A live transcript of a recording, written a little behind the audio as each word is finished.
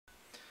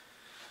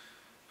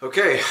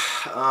Okay,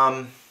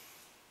 um,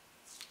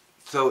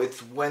 so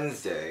it's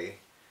Wednesday,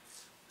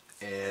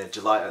 and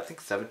July, I think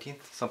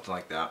 17th, something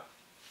like that.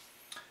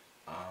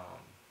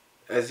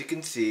 As you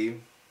can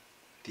see,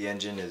 the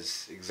engine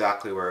is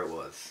exactly where it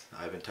was.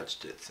 I haven't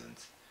touched it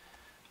since.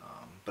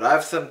 But I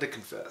have something to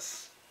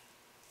confess.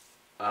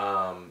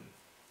 Um,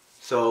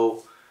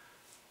 so,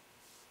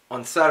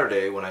 on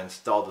Saturday, when I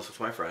installed this with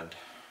my friend,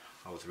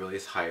 I was really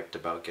hyped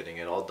about getting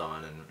it all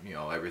done and,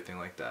 everything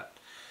like that.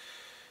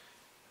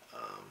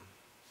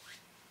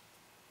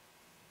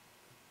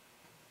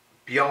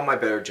 Beyond my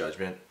better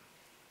judgment,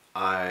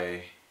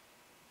 I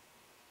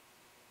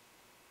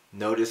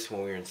noticed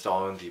when we were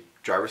installing the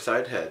driver's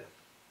side head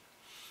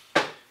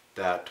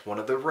that one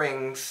of the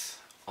rings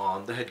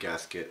on the head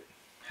gasket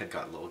had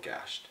got a little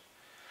gashed.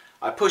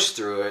 I pushed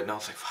through it and I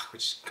was like, fuck, I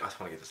just want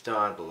to get this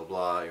done, blah, blah,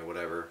 blah,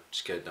 whatever,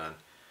 just get it done.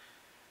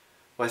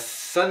 By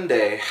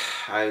Sunday,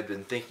 I had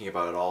been thinking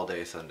about it all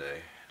day Sunday.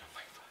 And I'm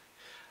like, fuck.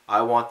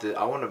 I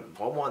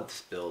want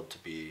this build to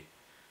be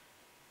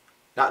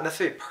not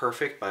necessarily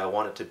perfect, but I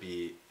want it to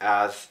be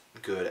as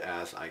good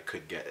as I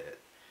could get it.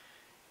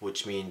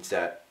 Which means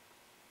that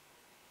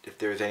if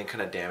there's any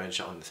kind of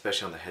damage on,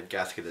 especially on the head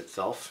gasket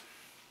itself,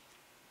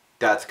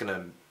 that's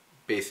gonna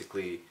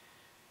basically,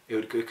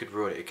 it could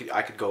ruin it.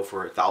 I could go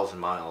for 1,000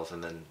 miles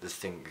and then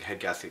this head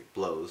gasket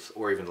blows,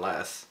 or even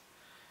less,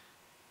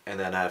 and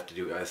then I have to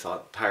do the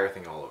entire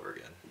thing all over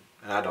again,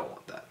 and I don't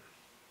want that.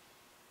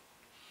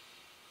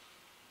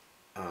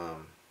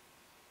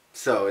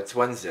 So it's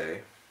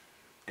Wednesday,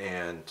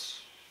 and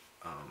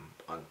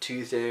on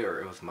Tuesday,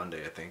 or it was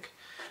Monday, I think,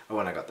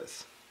 when I got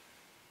this.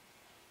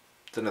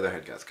 It's another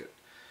head gasket.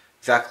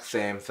 Exact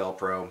same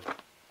Felpro.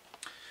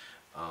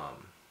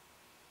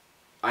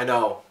 I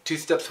know, 2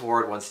 steps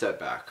forward, 1 step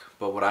back.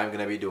 But what I'm going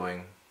to be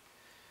doing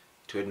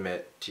to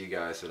admit to you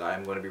guys that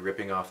I'm going to be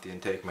ripping off the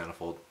intake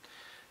manifold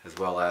as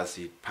well as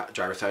the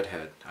driver's side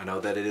head. I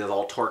know that it is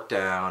all torqued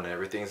down and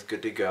everything's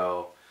good to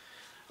go.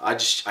 I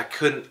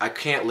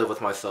can't live with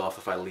myself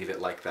if I leave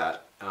it like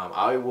that.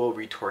 I will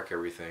retorque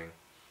everything.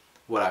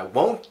 What I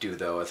won't do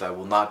though is I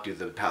will not do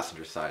the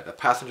passenger side. The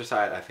passenger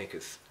side I think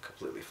is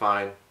completely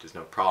fine. There's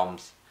no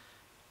problems,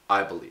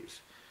 I believe.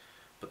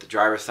 But the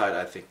driver's side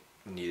I think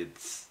needed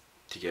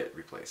to get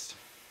replaced.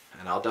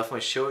 And I'll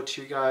definitely show it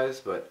to you guys,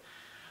 but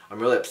I'm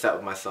really upset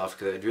with myself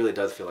because it really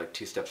does feel like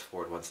 2 steps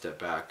forward, 1 step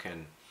back,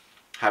 and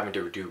having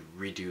to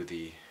redo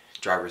the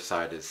driver's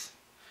side is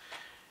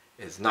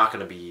not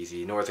going to be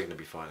easy, nor is it going to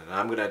be fun. And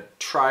I'm going to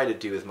try to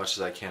do as much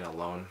as I can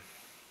alone.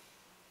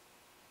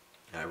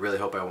 And I really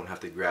hope I won't have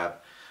to grab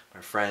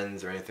my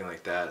friends or anything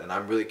like that. And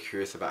I'm really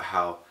curious about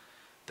how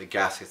the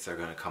gaskets are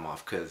going to come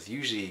off, because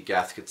usually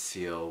gaskets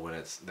seal when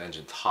the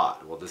engine's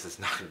hot. Well, this is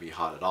not going to be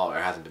hot at all, or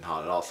it hasn't been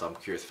hot at all, so I'm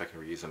curious if I can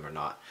reuse them or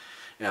not.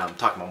 And I'm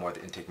talking about more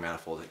the intake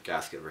manifold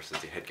gasket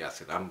versus the head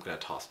gasket. I'm going to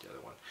toss the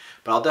other one,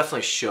 but I'll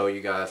definitely show you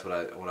guys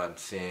what I'm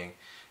seeing.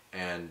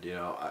 And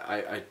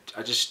I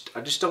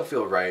just don't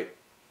feel right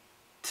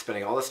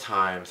spending all this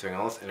time, spending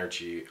all this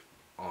energy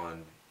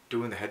on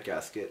doing the head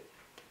gasket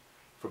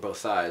for both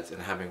sides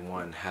and having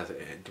one has a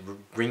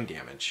ring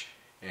damage.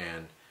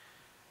 And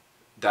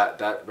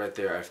that right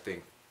there I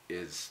think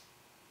is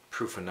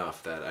proof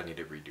enough that I need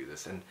to redo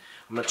this. And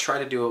I'm going to try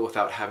to do it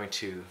without having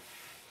to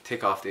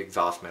take off the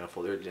exhaust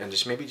manifold and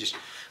just maybe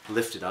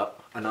lift it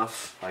up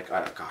enough, like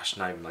gosh,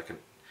 not even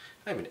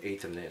an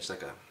eighth of an inch,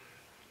 like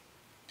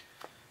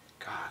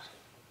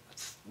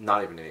it's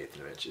not even an eighth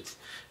of an inch, it's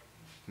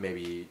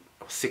maybe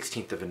a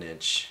 1/16 of an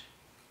inch,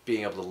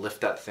 being able to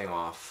lift that thing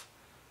off,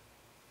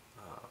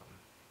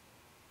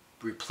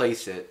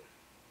 replace it,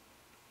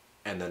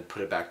 and then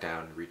put it back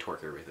down and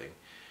retorque everything.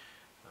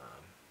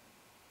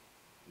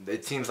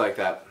 It seems like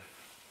that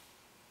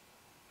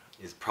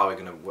is probably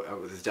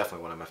is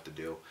definitely what I'm gonna have to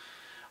do.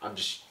 I'm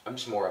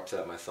just more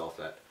upset at myself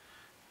that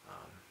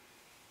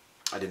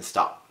I didn't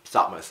stop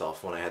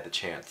myself when I had the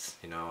chance.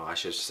 I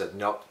should have said,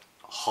 nope,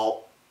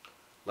 halt.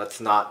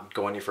 Let's not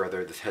go any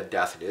further. This head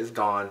gasket is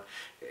gone.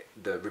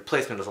 The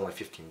replacement is only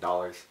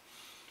 $15.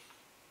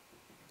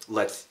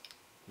 Let's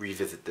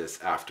revisit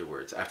this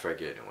afterwards, after I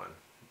get a new one,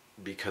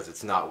 because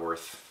it's not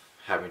worth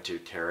having to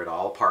tear it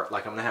all apart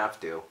like I'm gonna have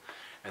to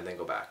and then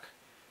go back.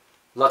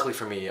 Luckily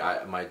for me,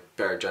 my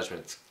better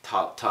judgment's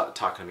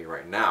talking to me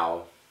right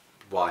now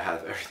while I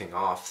have everything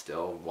off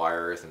still,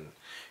 wires and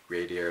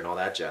radiator and all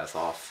that jazz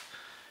off,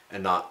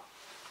 and not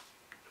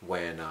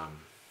when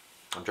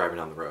I'm driving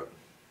down the road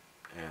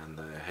and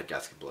the head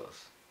gasket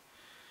blows.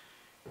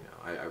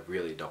 I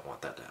really don't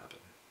want that to happen.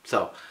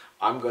 So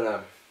I'm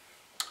gonna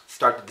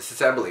start the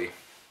disassembly,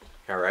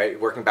 alright,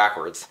 working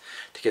backwards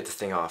to get this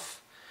thing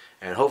off.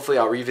 And hopefully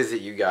I'll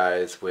revisit you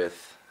guys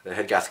with the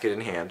head gasket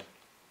in hand.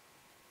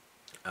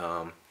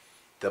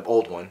 The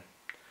old one,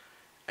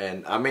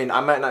 and I mean,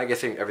 I might not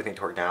get everything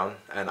torqued down,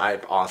 and I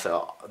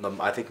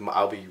think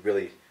I'll be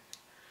really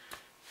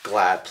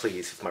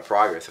pleased with my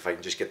progress if I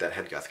can just get that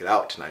head gasket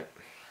out tonight.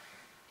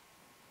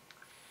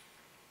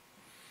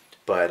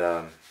 But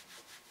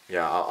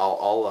yeah,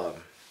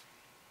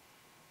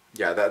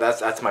 yeah,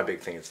 that's my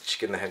big thing, is just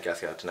getting the head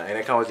gasket out tonight, and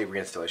I can always do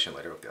reinstallation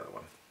later with the other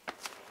one.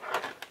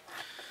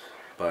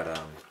 But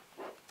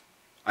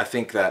I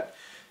think that,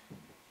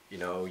 you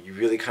know, you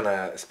really kind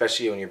of,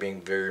 especially when you're being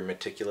very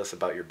meticulous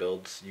about your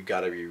builds, you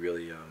got to be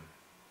really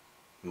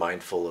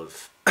mindful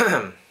of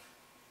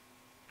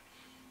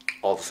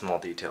all the small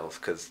details,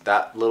 because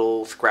that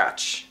little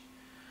scratch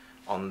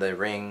on the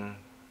ring,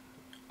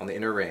 on the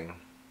inner ring,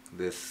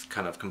 this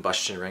kind of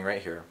combustion ring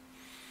right here,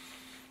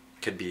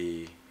 could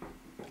be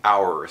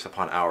hours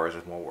upon hours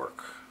of more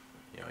work.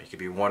 You know, you could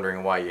be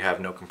wondering why you have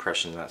no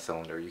compression in that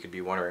cylinder. You could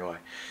be wondering why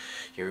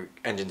your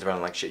engine's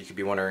running like shit. You could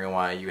be wondering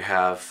why you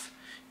have,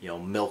 you know,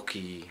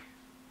 milky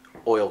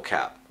oil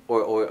cap,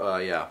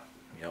 or yeah,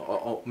 you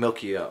know,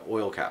 milky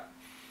oil cap.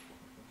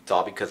 It's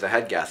all because of the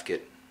head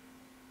gasket,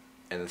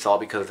 and it's all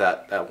because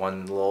of that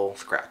one little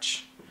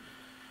scratch.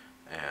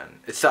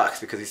 And it sucks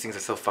because these things are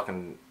so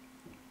fucking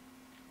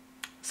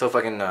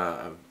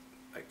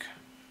like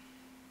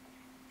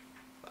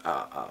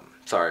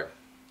sorry,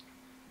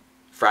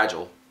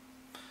 fragile.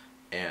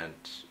 And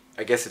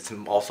I guess it's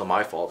also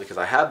my fault because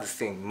I have this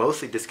thing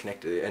mostly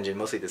disconnected, the engine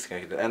mostly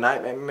disconnected, and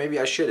maybe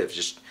I should have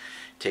just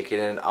taken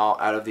it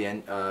out of the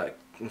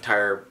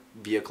entire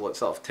vehicle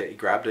itself.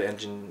 Grabbed the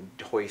engine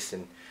hoist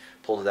and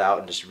pulled it out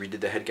and just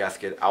redid the head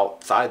gasket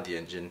outside the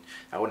engine.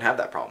 I wouldn't have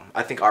that problem.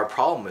 I think our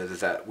problem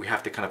is that we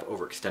have to kind of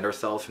overextend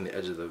ourselves from the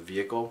edge of the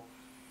vehicle,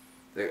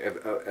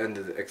 the end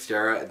of the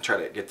Xterra, and try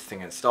to get the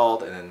thing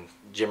installed, and then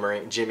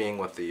jimmying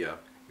with the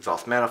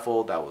exhaust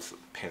manifold. That was a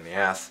pain in the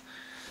ass.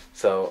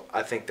 So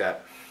I think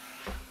that,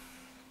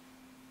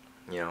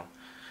 you know,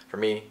 for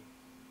me,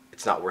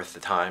 it's not worth the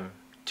time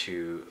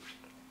to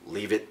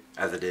leave it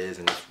as it is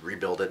and just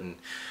rebuild it and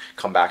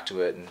come back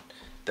to it and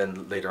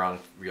then later on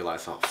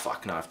realize, oh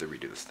fuck, now I have to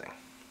redo this thing.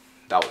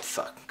 That would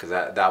suck, because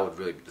that would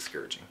really be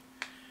discouraging.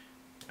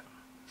 Yeah.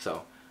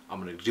 So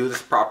I'm going to do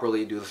this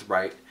properly, do this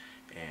right,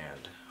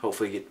 and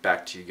hopefully get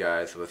back to you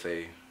guys with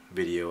a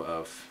video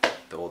of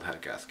the old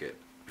head gasket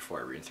before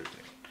I reinsert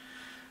it.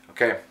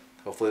 Okay,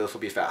 hopefully this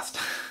will be fast.